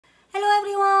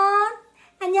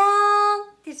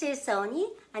this is Sony.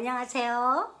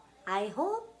 안녕하세요. I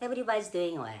hope everybody's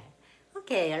doing well.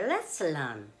 Okay, let's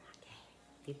learn. Okay.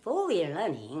 Before we're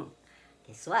learning,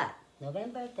 guess what?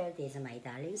 November 3rd is my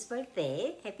darling's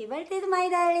birthday. Happy birthday to my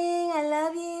darling. I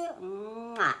love you.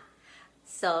 Mwah.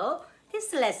 So,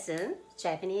 this lesson,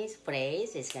 Japanese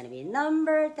phrase, is going to be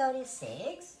number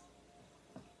 36.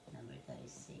 Number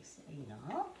 36, you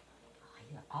know.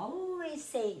 You always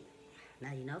say,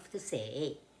 not enough to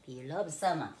say, you love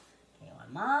someone. Okay, or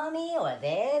mommy, or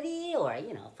daddy, or,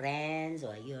 you know, friends,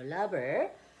 or your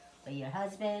lover, or your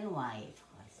husband, wife.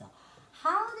 So,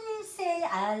 how do you say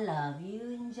I love you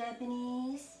in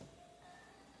Japanese?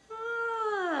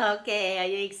 Okay, are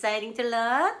you excited to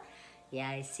learn? Yeah,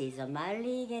 I see the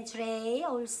Malik and Trey,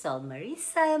 also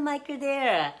Marissa and Michael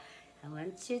there. I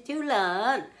want you to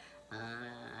learn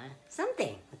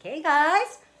something. Okay,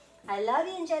 guys? I love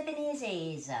you in Japanese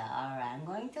is, I'm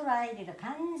going to write it a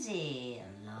kanji.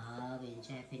 Love in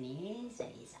Japanese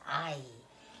is I.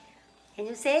 Can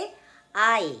you say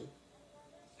I?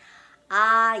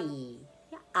 I.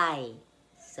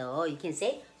 So you can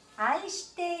say 愛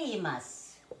していま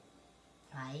す。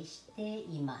愛して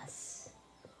います。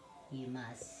い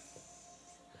ます。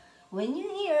When you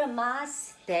hear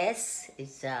mas des,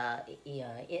 it's at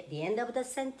the end of the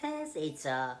sentence, it's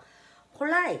a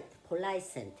polite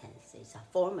sentence. It's a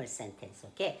formal sentence,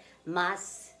 okay?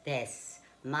 Mas des,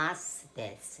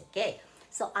 okay?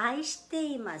 So, 愛し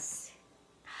ています。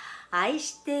愛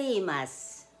していま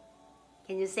す。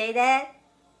Can you say that?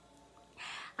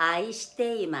 愛し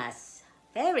ています。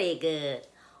Very good.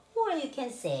 Or you can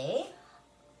say,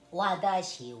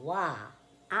 私は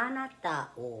あな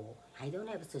たを I don't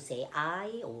have to say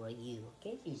I or you,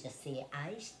 okay? You just say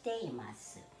愛していま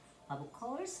す。Of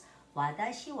course,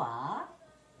 私は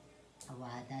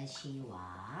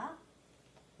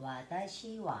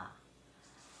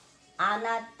あ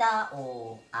なた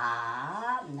を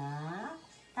あ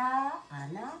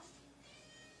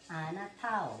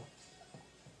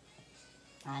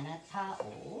なた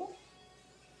を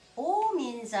O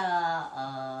means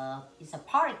it's a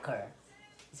particle,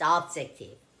 it's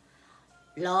objective.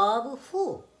 Love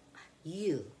who?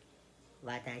 You.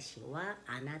 私は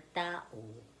あなたを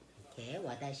Okay,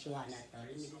 私はあなたを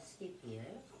Let me just skip here.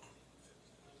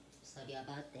 Sorry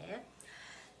about that.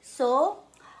 So,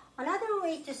 another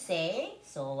way to say,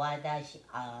 so 私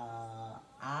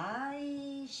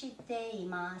愛してい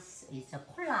ます is a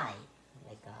polite,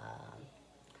 like a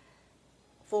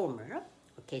former.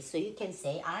 Okay, so you can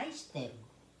say 愛してる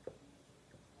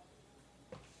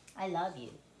I love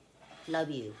you. Love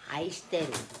you. 愛してる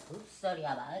Oops, sorry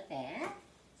about that.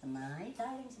 It's my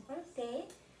darling's birthday.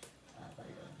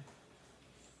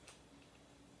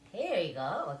 Here you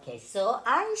go. Okay, so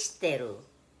愛してる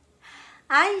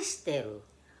愛してる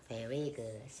Very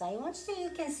good. So I want you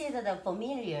to consider the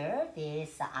familiar.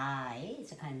 This I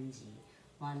is kanji.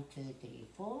 1, 2, 3,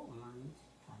 4. 1,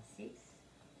 5, 6.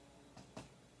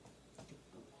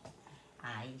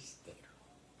 愛してる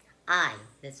I,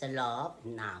 that's a love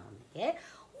noun. Okay?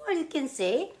 Or you can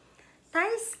say 大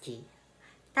好き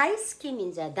大好き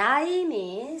means a die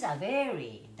means a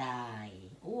very die.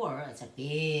 Or it's a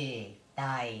big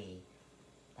die.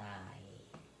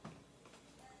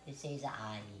 This is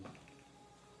I.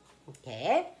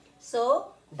 Okay?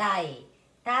 So, die.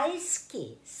 大好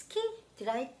き 好き Did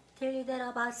I tell you that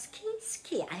about 好き 好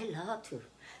き I love to. 好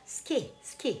き 好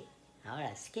き Alright,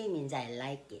 好き means I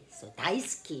like it. So, 大好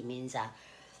き means I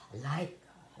like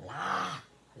a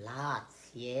lot.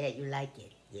 Yeah, you like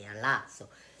it. Yeah, a lot. So,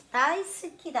 大好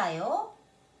きだよ好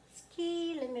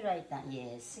き Let me write down.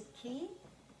 Yeah, 好き好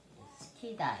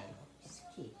きだよ好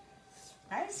き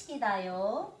大好きだ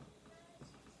よ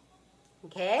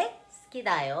Okay? 好き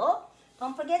だよ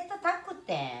Don't forget the たく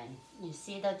てん You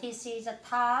see that this is a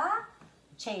た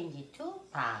Change it to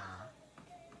た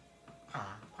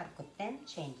たくてん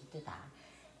Change it to た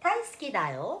大好きだ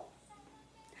よ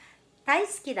大好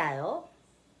きだよ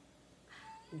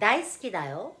大好きだ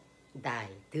よ Die,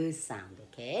 do sound,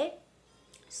 okay?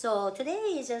 So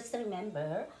today just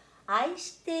remember 愛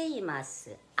しています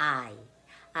I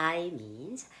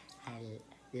means I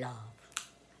love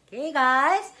Okay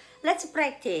guys, let's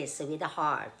practice with the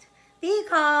heart Big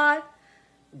heart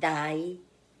Die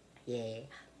Yeah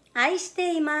愛し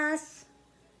ています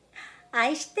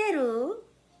愛してる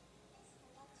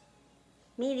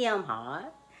Medium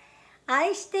heart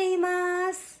愛してい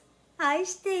ます愛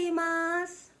していま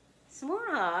す Small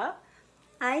heart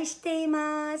愛してい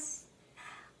ます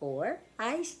Or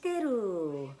愛してる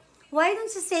Why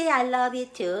don't you say I love you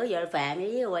to your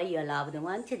family or your loved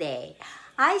one today?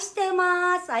 愛して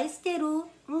ます愛してる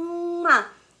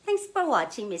Thanks for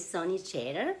watching Miss Sony's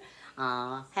channel.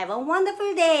 Have a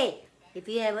wonderful day. If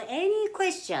you have any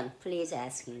question, please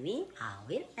ask me. I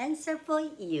will answer for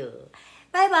you.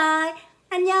 Bye bye.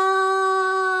 안녕.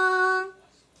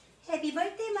 Happy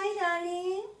birthday, my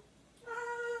darling.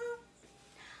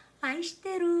 愛し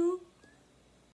てる